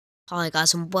Hi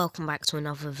guys and welcome back to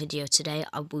another video. Today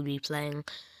I will be playing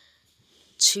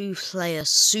two-player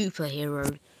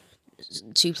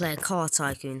car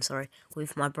tycoon,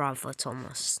 with my brother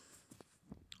Thomas.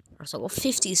 So I got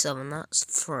 57, that's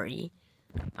 3.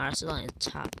 Alright, so I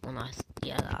tap when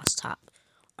yeah, that's tap.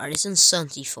 Alright, it's in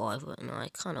 75, but no, I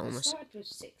kinda almost started with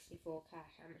 64 cash.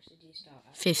 How much did you start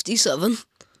at? 57.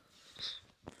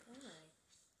 Why?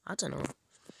 I don't know.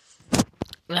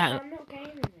 I'm not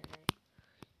gaming it, mate.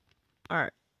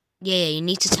 Alright. Yeah, you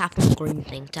need to tap on the green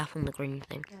thing. Tap on the green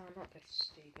thing. No, not this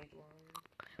stupid one.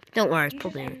 Don't worry, it's you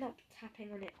probably... You just end up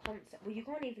tapping on it constantly. Well, you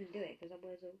can't even do it, because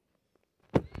otherwise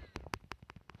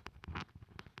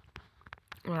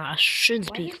Right, I should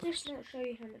Why be... does this not show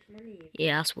you how much money you've got?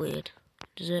 Yeah, that's weird.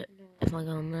 Does it? No. If I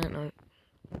go on there? No.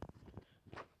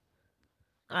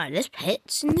 Alright, there's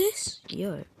pets in this?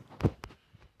 Yo.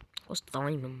 What's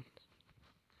diamond?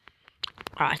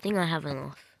 Alright, I think I have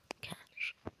enough cash.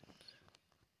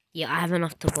 Yeah, I have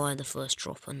enough to buy the first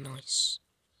dropper. Nice.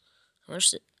 How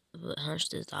much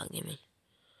does that give me?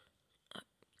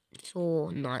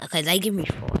 4, 9. Okay, they give me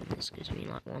 5. This gives me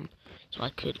like 1. So I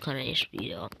could kind of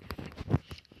speed it up.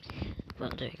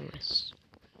 Without doing this.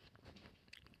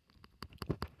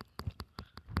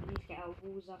 You need to get our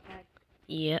walls up, eh?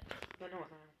 Yep. But not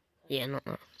now. Yeah, not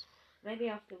now. Maybe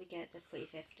after we get the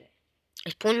 350.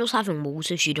 It's pointless having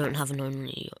walls if you don't have an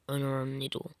owner-only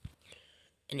door.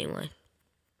 Anyway.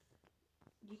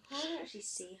 You can't actually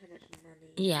see how much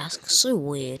money. Yeah, it's so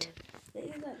weird. There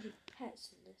is actually pets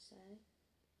in this, eh?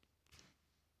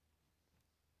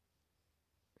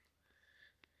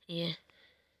 Yeah.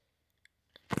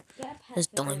 Get a pet. There's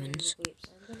diamonds. I'm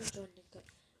gonna join the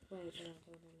wait, no, I'm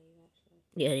going to leave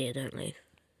actually. Yeah, don't leave.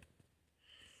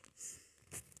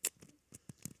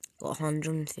 Got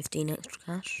 115 extra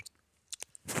cash.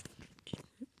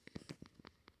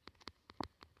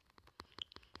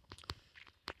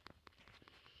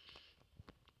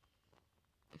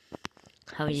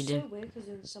 How are you doing? It's so weird because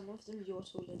in some of them you're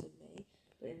taller than me,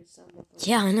 but in some of them...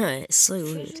 Yeah, I know, it's so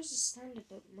weird. Yours is standard,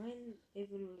 but mine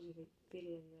even was a bit bigger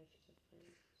than most.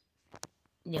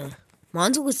 Yeah,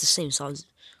 mine's always the same size.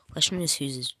 Question is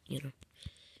whose is,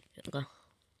 Go.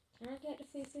 Can I get the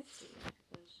 350?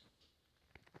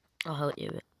 I'll help you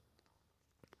a bit.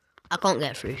 I can't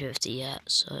get 350 yet,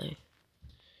 so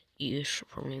you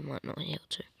probably might not be able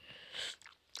to.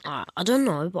 Alright, I don't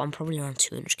know, but I'm probably around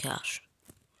 200 cash.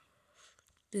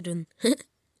 Didn't. Don't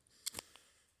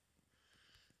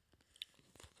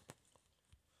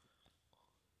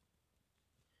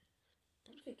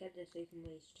forget this so you can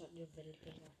restructure your village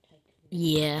and take them.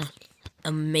 Yeah,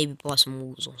 and maybe buy some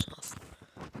walls or stuff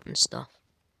and stuff.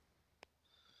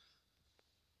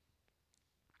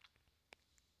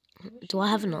 Do I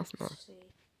have enough? No.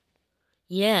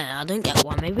 Yeah, I don't get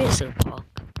one. Maybe it's a park.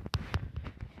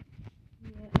 Yeah,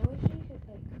 I wish you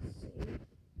could see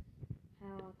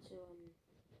how to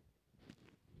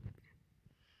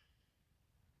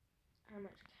how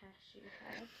much cash you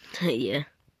have. Yeah.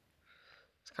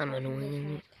 It's kind of annoying, isn't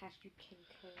it? How much cash you can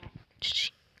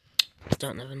collect. I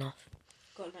don't have enough.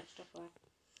 Got an extra 5.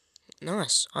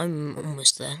 Nice. I'm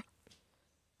almost there.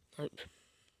 Nope.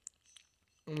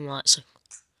 Alright, so...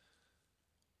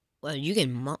 Well, you're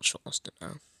getting much faster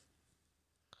now.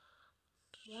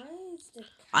 Why is the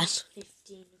cash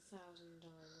 15,000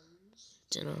 diamonds?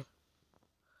 Dunno.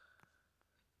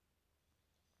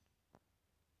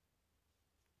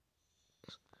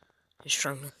 Just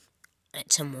trying to get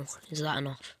 10 more. Is that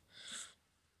enough?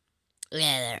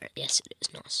 Yeah, there. Yes, it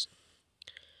is. Nice.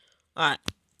 Alright.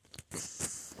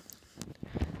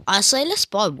 I say let's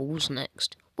buy walls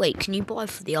next. Wait, can you buy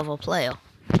for the other player?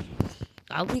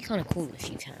 That would be kind of cool if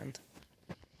you can.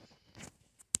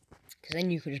 Because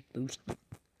then you could just boost them.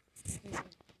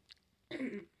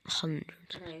 100.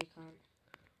 No, you can't.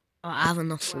 Oh, I have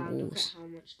enough for Wow, walls. look at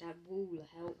how much that wall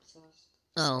helps us.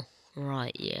 Oh,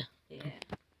 right, yeah. Yeah.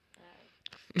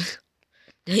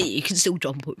 You can still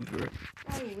jump over it.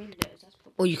 Oh, windows, that's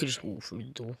probably... Or you could just walk through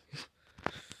the door.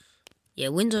 Yeah,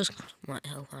 windows might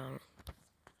help, I don't know.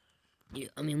 Yeah,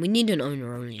 I mean, we need an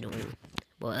owner-only door.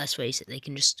 Well, let's face it, they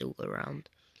can just still go around.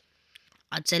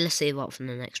 I'd say let's save up for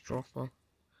the next dropper.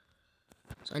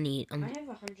 So I need... I have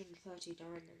 130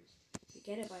 diamonds. You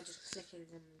get it by just clicking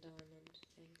on the diamond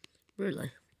thing.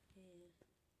 Really? Yeah.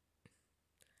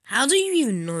 How do you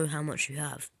even know how much you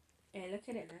have? Yeah, look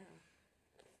at it now.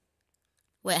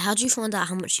 Wait, how do you find out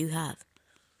how much you have?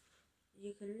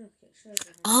 You can look, it shows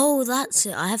you Oh, that's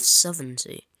it. I have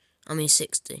 70. I mean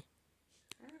 60.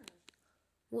 Ah.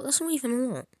 Well, that's not even a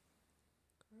lot.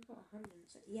 I've got 100.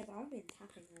 Yeah, but I've been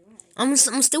tapping away.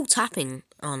 I'm still tapping.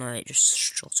 Oh no, it just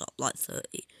shot up like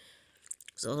 30.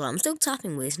 Because I was like, I'm still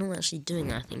tapping with, it's not actually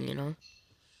doing anything, you know?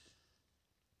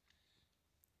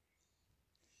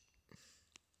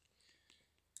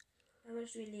 How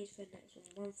much do we need for the next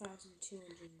one?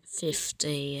 1,250.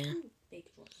 Yeah. Big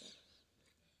drop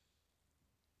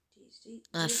there.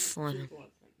 I have 5. Massive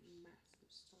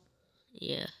stuff.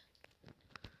 Yeah.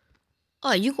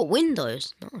 Oh, you got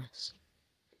windows. Nice.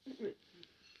 Just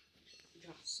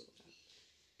sort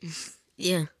of.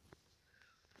 Yeah.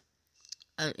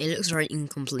 It looks very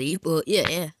incomplete, but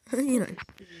yeah. You know.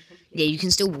 Yeah, you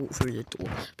can still walk through the door.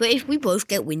 But if we both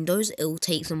get windows, it'll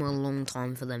take them a long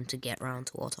time for them to get round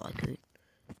to our tycoon.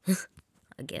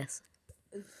 I guess.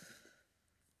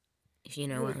 If you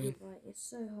know what I mean. Right, it's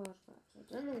so hard, I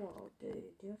don't know what I'll do.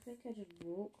 Do you think I just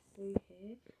walk through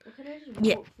here? Or can I just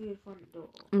walk through the front door?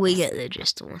 We get the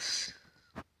gist of this.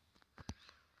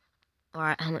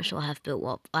 Alright, how much do I have built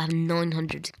up? I have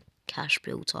 900 cash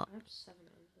built up. I have 700.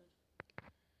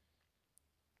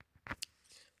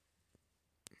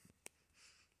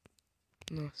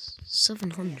 Nice.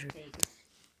 700.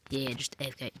 Yeah, just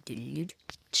AFK, dude.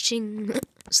 Ching.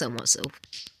 Sell myself.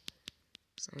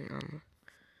 Something on there.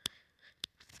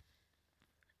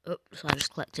 Oh, so I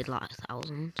just collected like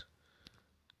 1,000.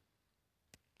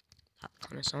 That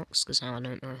kind of sucks, because now I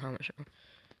don't know how much.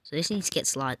 So this needs to get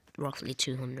to like roughly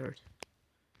 200.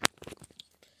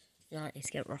 Yeah, I need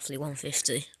to get roughly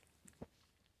 150.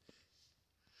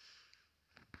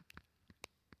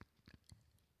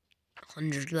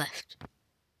 $100 left.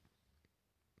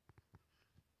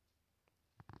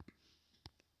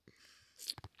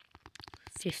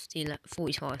 50 left,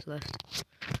 45 left,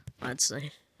 I'd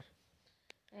say.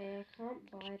 I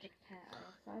can't buy the pet. I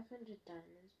have 500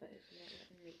 diamonds, but it's not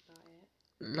letting me buy it.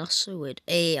 That's so weird.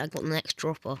 Hey, I got the next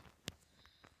dropper.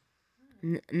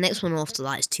 Next one after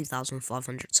that is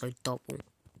 2,500, so double.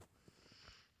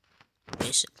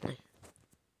 Basically.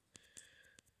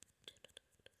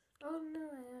 Oh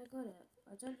no, I got it.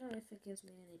 I don't know if it gives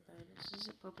me any bonuses.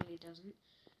 It probably doesn't.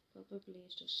 Probably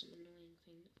it's just some annoying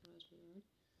thing that follows me around.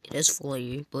 It does follow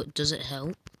you, but does it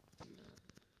help? No.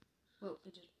 Well,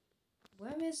 it just...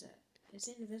 Where is it? It's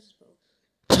invisible.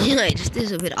 Yeah, it just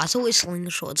disappeared. I thought it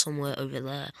slingshot somewhere over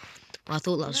there. I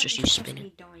thought that was just you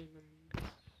spinning.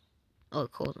 Oh,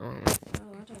 cool. Oh, I don't want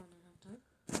to have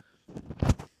that.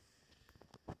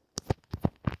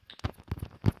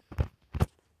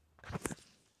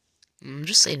 I'm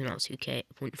just saving up 2k,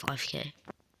 0.5k.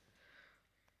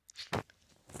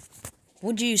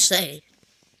 What do you say?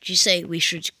 Do you say we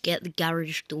should get the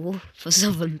garage door for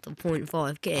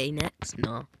 7.5k next?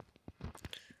 No.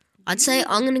 I'd say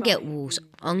I'm gonna get walls.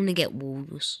 I'm gonna get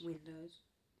walls. Windows.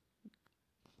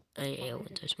 Yeah,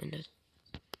 windows.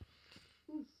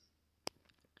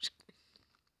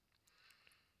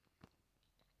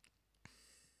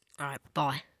 Alright,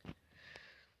 bye.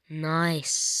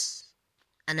 Nice.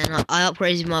 And then I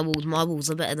upgraded my walls. My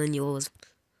walls are better than yours.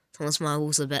 Thomas, my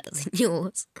walls are better than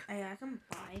yours. Hey, I can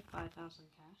buy 5,000 cash.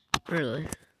 Really?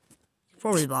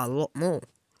 Probably buy a lot more.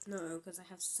 No, because I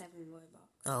have 7 Robux.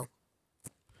 Oh.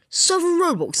 7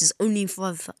 Robux is only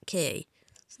 5k.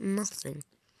 It's nothing.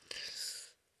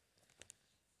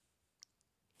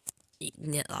 You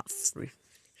can get that free.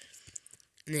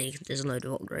 There's a load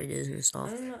of upgraders and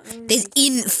stuff. There's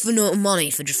infinite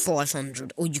money for just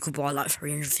 500, or you could buy like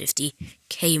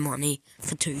 350k money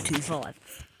for 225.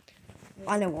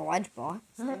 I know what I'd buy.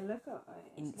 So look at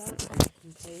it. It's not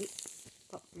complete.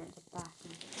 Got them at the back.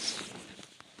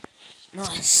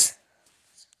 Nice.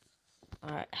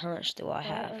 Alright, how much do I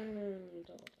have?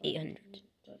 800.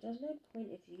 There's no point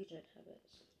if you don't have it.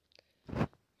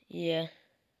 Yeah.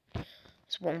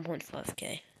 It's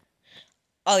 1.5k.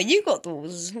 Oh, you got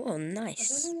those as well.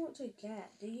 Nice. I don't know what to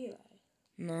get. Do you?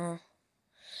 No.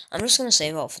 I'm just gonna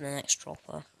save up for the next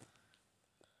dropper.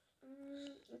 I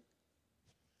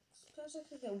suppose I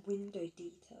could get window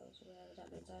details, whatever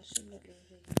that means. I shouldn't have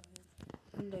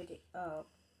window oh,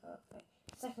 okay.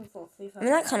 Second floor, 3,000. I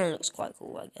mean, that kind of looks quite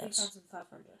cool, I guess.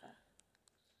 3,500.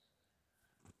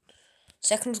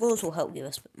 Second floors will help give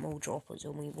us more droppers,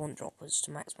 and we want droppers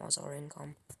to maximise our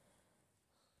income.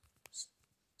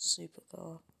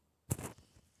 Supercar.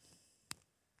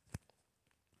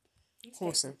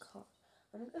 Awesome.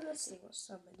 I'm gonna see what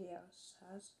somebody else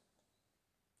has.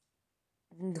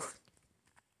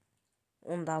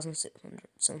 1,600,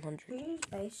 700. Whose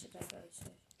base should I go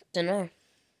to? Dunno.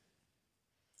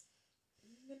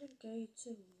 I'm gonna go to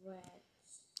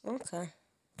Reds. Okay.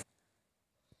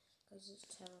 Because it's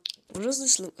terrible. What does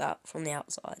this look like from the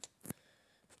outside?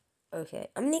 Okay.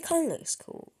 I mean, it kind of looks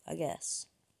cool, I guess.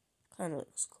 Kind of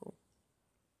looks cool.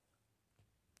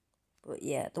 But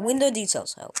yeah, the window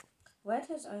details help. Red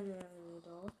has only a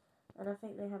door. And I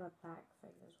think they have a back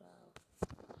thing as well.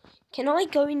 Can I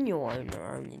go in your own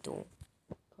or only door?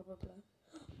 Probably.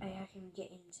 Hey, I can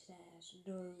get into theirs.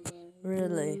 No way.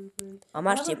 Really? No way. I'm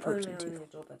They actually haven't approaching only too the far.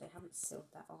 door, but they haven't sealed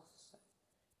that off. So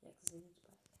yeah, because they need to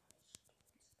buy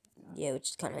the garage. Yeah, which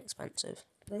is kind of expensive.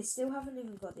 They still haven't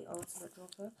even got the ultimate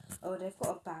dropper. Oh, they've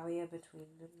got a barrier between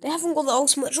them. They haven't got the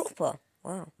ultimate dropper.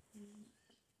 Wow.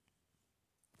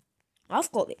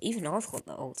 I've got the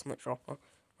ultimate dropper.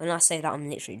 When I say that, I'm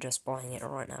literally just buying it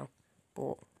right now.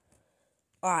 But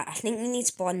alright, I think we need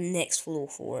to buy the next floor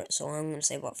for it. So I'm gonna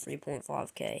say about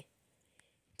 3.5k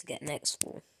to get next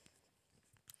floor.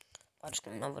 I just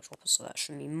got another dropper, so that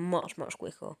should be much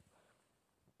quicker.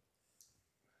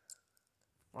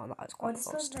 Wow, that is Oh, quite this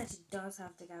fast. person actually does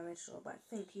have the garage door, but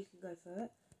I think you can go for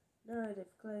it. No,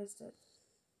 they've closed it.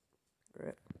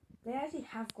 Right. They actually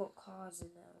have got cars in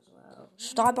there as well.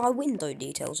 Should I buy window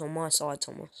details on my side,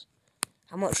 Thomas?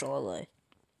 How much are they?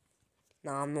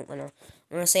 No, I'm not gonna. I'm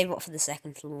gonna save up for the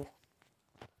second floor.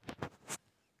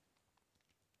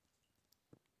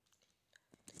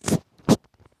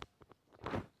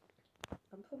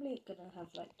 I'm probably gonna have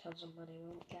like tons of money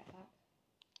when we get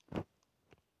back.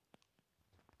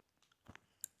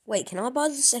 Wait, can I buy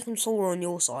the second floor on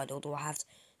your side, or do I have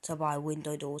to buy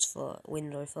window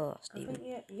first? I Even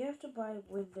think you have to buy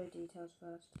window details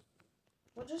first.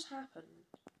 What just happened?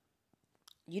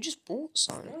 you just bought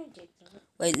some. No, I did not.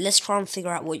 Wait, let's try and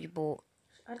figure out what you bought.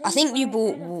 I I didn't think you buy bought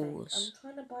anything. walls. I'm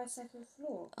trying to buy second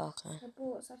floor. Okay. I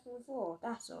bought second floor.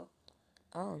 That's all.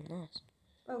 Oh, nice.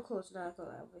 Oh, of course. No, I got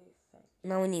that roof thing.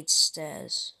 Now we need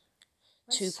stairs.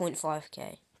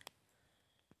 2.5k.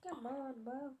 Come on,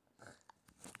 bro.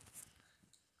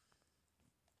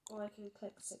 Or I can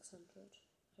click 600.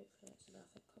 Hopefully it's enough.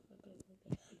 It probably will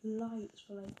be. Lights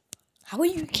for like. How are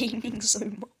you gaming so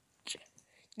much?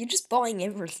 You're just buying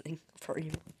everything, pretty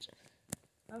much.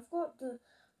 I've got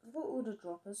all the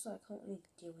droppers, so I can't really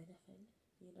do anything.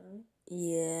 You know.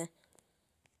 Yeah.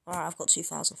 Alright, I've got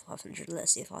 2,500.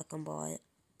 Let's see if I can buy it.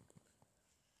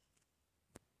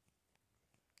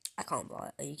 I can't buy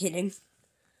it. Are you kidding?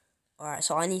 Alright,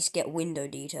 so I need to get window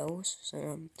details.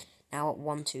 So now at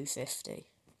 1,250.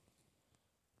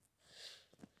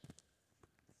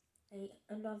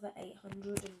 Another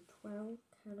 812.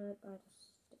 Can I buy the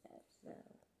stairs now?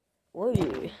 Whoa,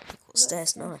 got stairs,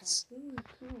 Stairs nice. Ooh,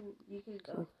 cool. You can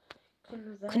go.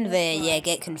 Conveyor, yeah, first.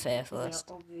 get conveyor first.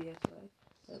 Yeah, obviously.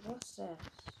 But what's stairs?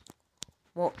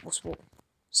 What's what?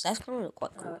 Stairs kind of look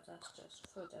quite cool. Oh, that's just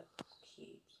for the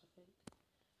cubes, I think.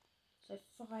 So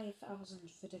 5,000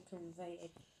 for the conveyor.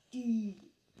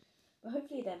 But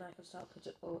hopefully then I can start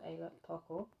putting all a like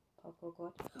parkour. Parkour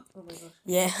god. Oh my gosh.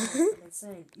 Yeah. I'm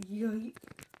insane. Yoink.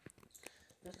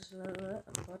 Oh my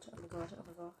god, oh my god, oh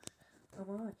my gosh. Oh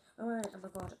my, oh my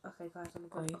god. Okay guys, oh my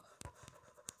god.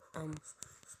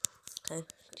 Okay. You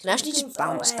can actually just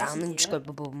bounce down and just go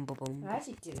boom, boom, boom, boom. I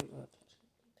actually do.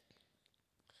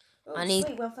 Oh, I need.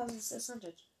 sweet,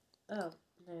 1,600. Oh, no,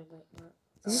 wait, no.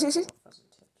 Oh, 1,200.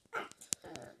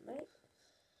 Mate.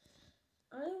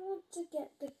 I want to get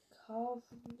the car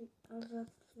from the other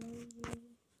player.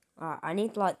 Alright, I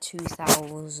need like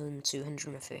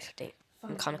 2,250.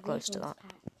 I'm kind of close to that.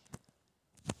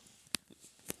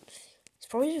 It's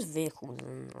probably just vehicles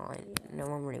and like no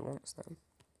one really wants them.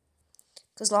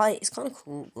 Cause like it's kind of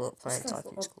cool playing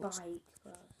Tycoon schools.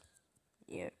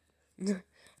 Yeah.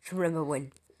 Remember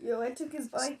when? Yo, I took his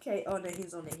bike. Oh no,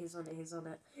 he's on it.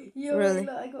 Yo, Really? look,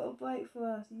 I got a bike for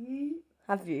us.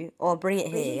 Have you? Or bring it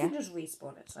But here, you yeah? can just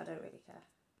respawn it, so I don't really care.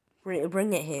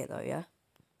 Bring it here though, yeah?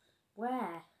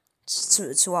 Where?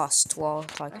 To us, to our I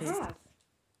Tycoon. have.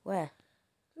 Where?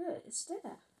 Look, it's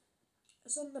there.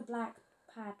 It's on the black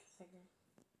pad thingy.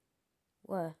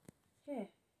 Where? Here.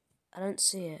 I don't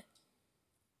see it.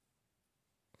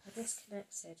 I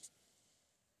disconnected.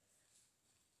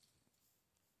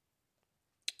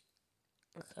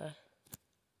 Okay.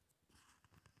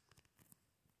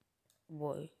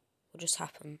 Whoa. What just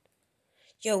happened?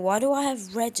 Yo, why do I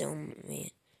have red on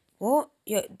me? What?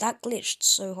 Yo, that glitched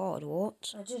so hard.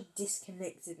 What? I just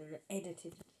disconnected and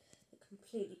edited. It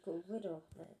completely got rid of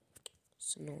it.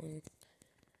 It's annoying.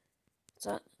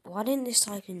 Why didn't this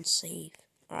type in save?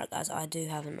 Alright guys, I do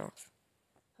have enough.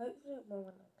 Hopefully it won't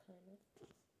claim it.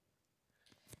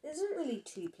 It isn't really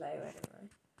 2-player anyway.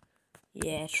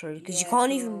 Yeah, true. Because you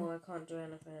can't even... I can't do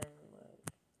anything.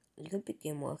 You could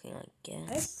begin working, I guess.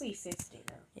 I have 350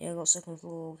 now. Yeah, I got second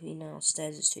floor of you now.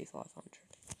 Stairs is 2,500.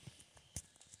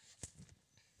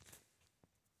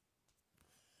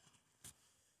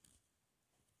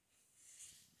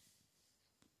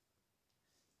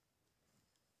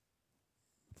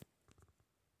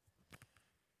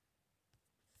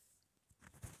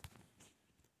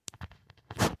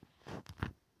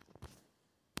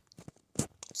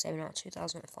 saving out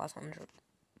 2,500.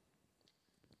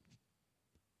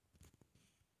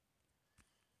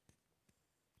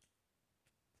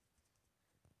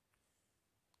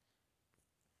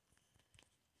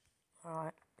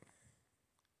 Alright.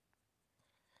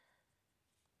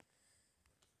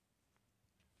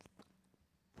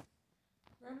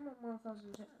 I'm not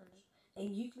 1,200.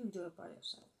 And you can do it by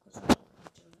yourself, because I don't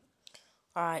want to do it.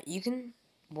 Alright, you can...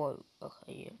 Whoa,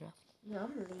 okay, yeah. No,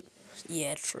 I'm leaving.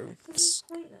 Yeah, true. It's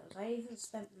pointless. I even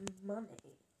spent money.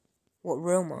 What,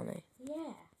 real money?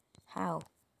 Yeah. How?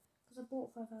 Because I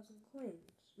bought 5,000 coins.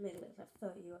 I mean, it's like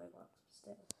 30 euro bucks, but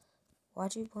still.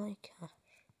 Why'd you buy cash?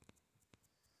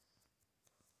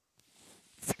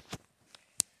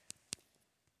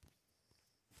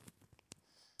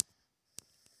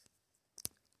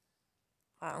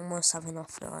 I almost have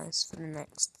enough, guys, for the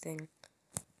next thing.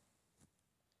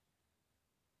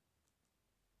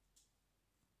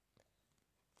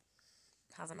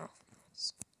 Have enough.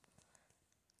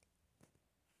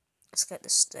 Let's get the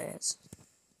stairs.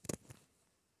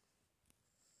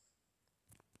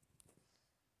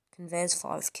 Conveyor's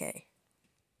 5k.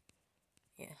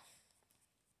 Yeah.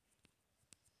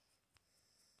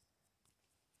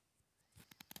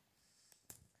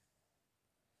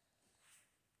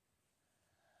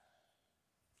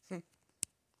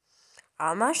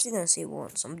 I'm actually gonna see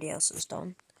what somebody else has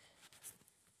done.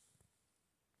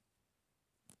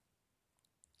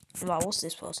 Like, what's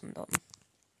this person done?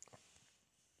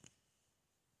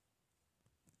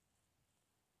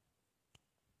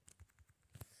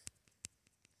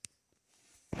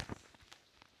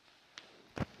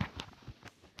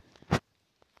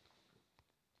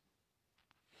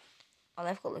 Oh,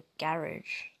 they've got the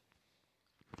garage.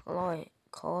 For, like,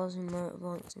 cars and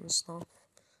motorbikes and stuff.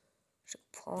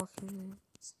 Parking.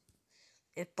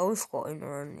 They've both got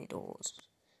inner-only doors.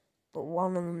 But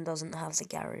one of them doesn't have the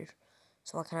garage.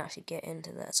 So I can actually get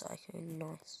into that tycoon.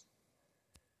 Nice.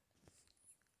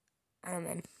 And I'm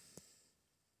in.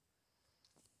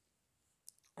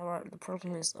 Alright, the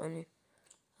problem is the only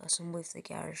person with the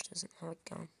garage doesn't have a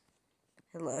gun.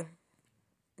 Hello.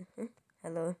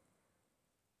 Hello.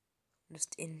 I'm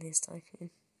just in this tycoon.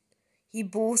 He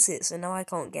bought it, so now I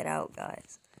can't get out,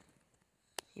 guys.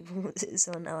 He bought it,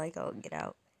 so now I can't get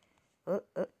out.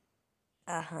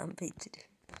 I'm baited.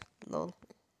 Lol.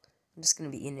 I'm just gonna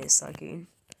be in this tycoon.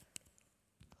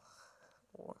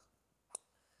 What?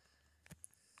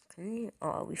 Can you?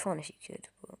 Oh, it'd be fun if you could,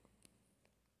 but...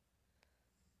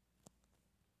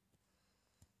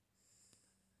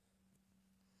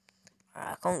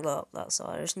 I can't go up that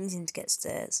side. I just need him to get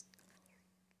stairs.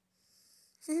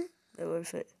 They're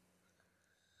worth it.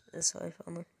 They're so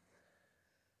funny.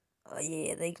 Oh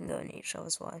yeah, they can go in each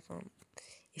other's way. I can't.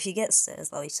 If he gets stairs,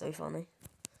 that'll be so funny.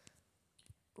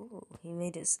 Ooh, he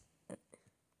made it for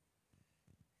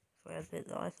a bit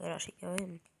that I could actually go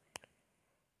in.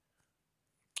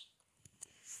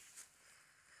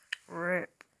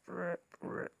 Rip.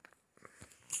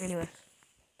 Anyway,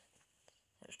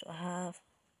 what do I have?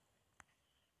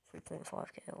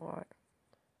 3.5k, alright.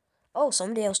 Oh,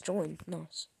 somebody else joined.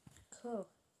 Nice. Cool.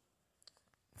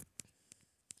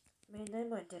 I mean, they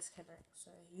might disconnect,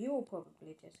 so you'll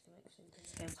probably disconnect since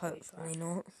this game's Hopefully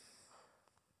not.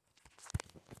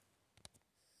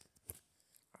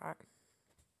 Alright.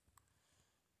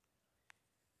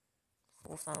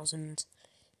 4,000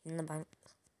 in the bank.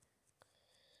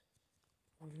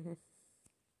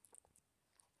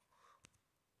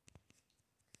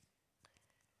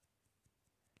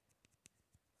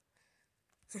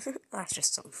 That's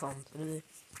just so fun to do.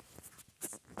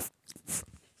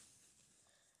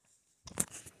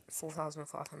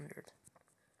 4,500.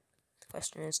 The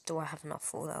question is, do I have enough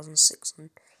 4,600?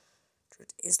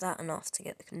 Is that enough to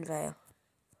get the conveyor?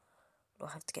 Do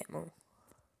I have to get more?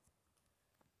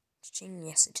 Ching,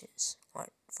 yes it is.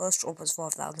 Right, first drop was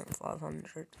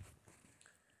 5,500.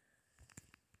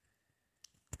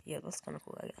 Yeah, that's kind of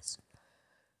cool, I guess.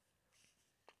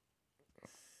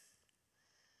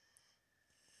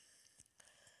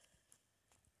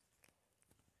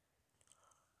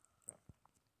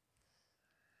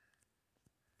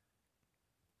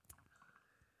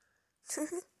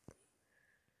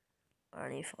 I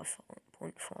need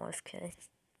 5.5k.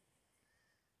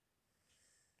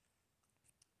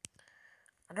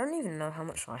 I don't even know how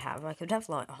much I have. I could have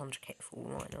like 100k for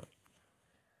all I know.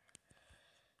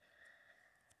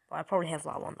 But I probably have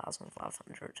like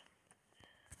 1,500.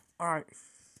 Alright.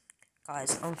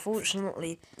 Guys,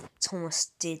 unfortunately,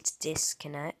 Thomas did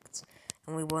disconnect.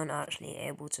 And we weren't actually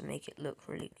able to make it look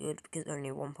really good because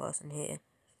only one person here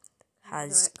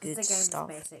has good stuff.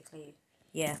 Basically,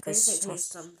 Yeah, because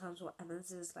sometimes what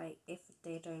happens is like if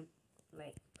they don't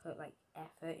like put like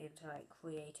effort into like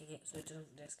creating it so it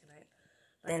doesn't disconnect.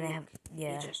 Then they have,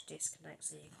 yeah. It just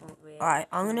disconnects and you can't really. Alright,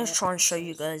 I'm gonna try and show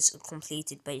you guys a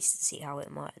completed base to see how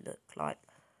it might look like.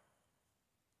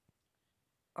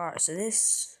 Alright, so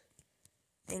this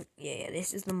thing, yeah,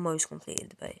 this is the most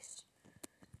completed base.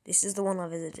 This is the one I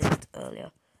visited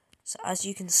earlier. So as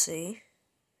you can see,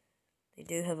 they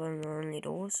do have only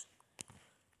doors.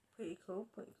 Pretty cool,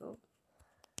 pretty cool.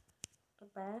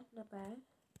 Not bad, not bad.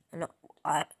 And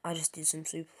I just did some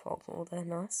super parkour there,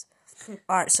 nice.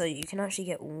 Alright, so you can actually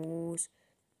get walls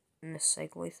and the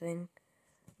Segway thing.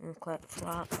 And quite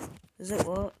flat. Does it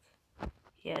work?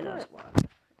 Yeah, it does.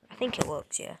 I think it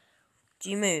works, yeah.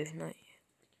 Do you move? No.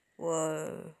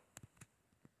 Whoa.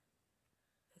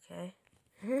 Okay.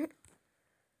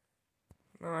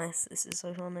 Nice, this is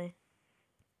so funny.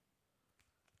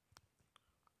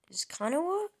 This kind of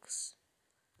works.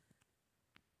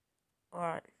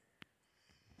 Alright.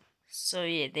 So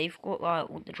yeah, they've got like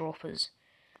all the droppers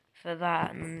for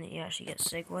that, and then you actually get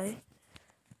Segway.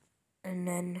 And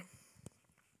then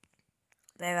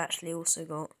they've actually also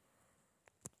got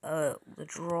the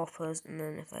droppers, and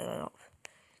then if they go up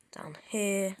down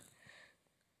here,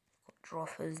 got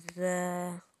droppers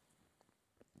there.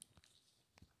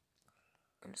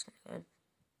 I'm just gonna go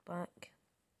back.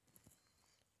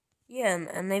 Yeah,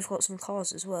 and they've got some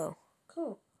cars as well.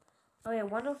 Cool. Oh yeah,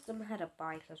 one of them had a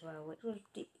bike as well, which was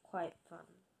quite fun.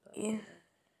 But, Yeah.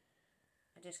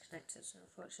 I disconnected, so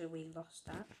unfortunately we lost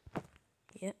that.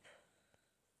 Yep.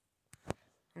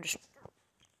 I'm just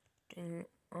doing.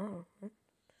 Oh,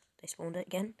 they spawned it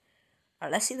again.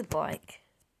 Alright, let's see the bike.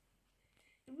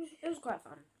 It was quite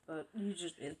fun, but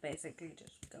it's basically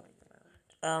just going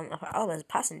around. Oh, there's a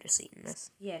passenger seat in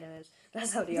this. Yeah, there is.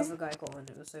 That's how the other guy got on.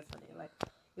 It was so funny. Like,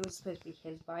 it was supposed to be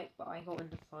his bike, but I got in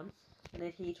the front, and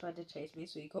then he tried to chase me,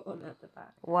 so he got on at the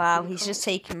back. Wow, he's just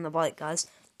taking the bike, guys,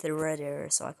 to the red area,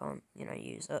 so I can't,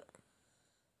 use it.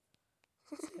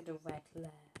 To the red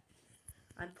lair.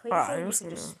 I'm pretty sure you can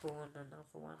just spawn another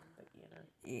one, but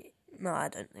Yeah, no, I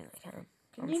don't think I can.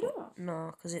 Can you not?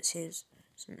 No, because it's his.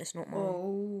 It's not mine.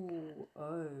 Oh.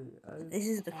 This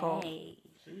is the car. Hey,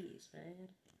 jeez, man.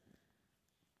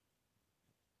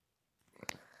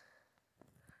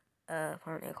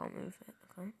 Apparently I can't move it.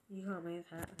 Okay. You can't move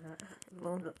that.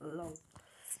 Long.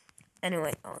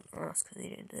 Anyway, I'll ask because he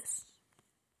did this.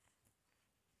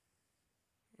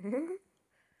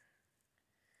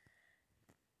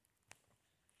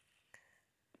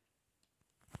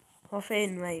 Hop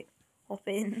in, mate. Hop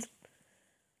in.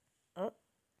 Oh.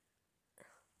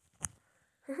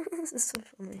 This is so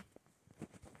funny.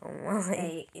 Oh my.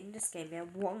 Hey, in this game,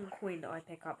 one coin that I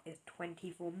pick up is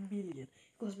 24 million. It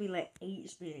cost me like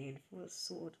 8 million for a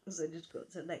sword because I just got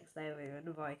to the next area in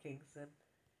the Vikings. And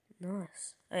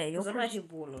nice. Hey, you're actually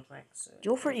Warlord rank, so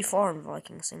you're pretty far in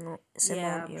Vikings,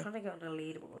 yeah, I'm trying to get on the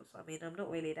leaderboards. I mean, I'm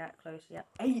not really that close yet.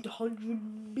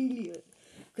 800 million.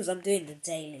 Because I'm doing the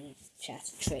daily chat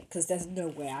trick. Because there's no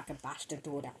way I can bash the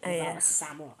door down without a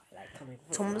samurai coming.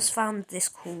 Thomas found this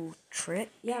cool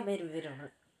trick. Yeah, I made a video on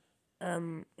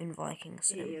it. In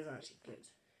Vikings. It is actually good.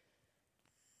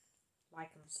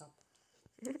 Like and sub.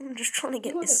 I'm just trying to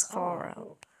get this car out.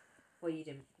 Cool. Well, you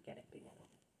didn't get it, but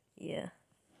yeah.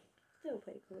 Still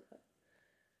pretty cool.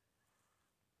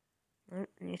 You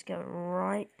need to go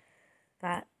right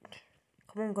back.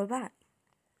 Come on, go back.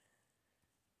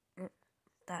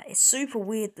 That is super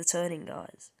weird, the turning,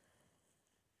 guys.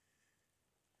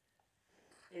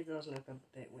 It does look a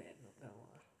bit weird, not gonna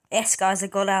lie. Yes, guys, I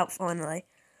got out finally.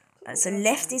 So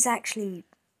left is actually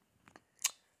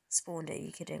spawned. Are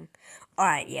you kidding?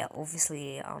 Alright, yeah,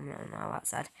 obviously I'm not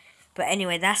outside. But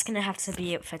anyway, that's gonna have to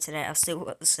be it for today. I've still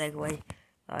got the Segway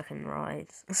that I can ride.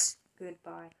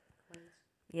 Goodbye.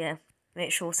 Yeah,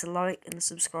 make sure to like and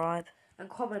subscribe. And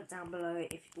comment down below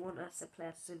if you want us to play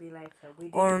a simulator.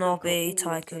 Or an RB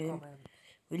tycoon.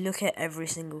 We look at every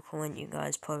single comment you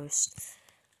guys post.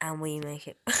 And we make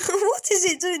it. What is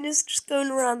it doing? It's just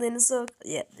going around in a circle.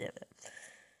 Yeah.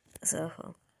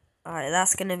 Circle. Alright,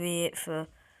 that's gonna be it for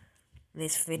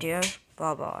this video.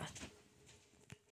 Bye bye.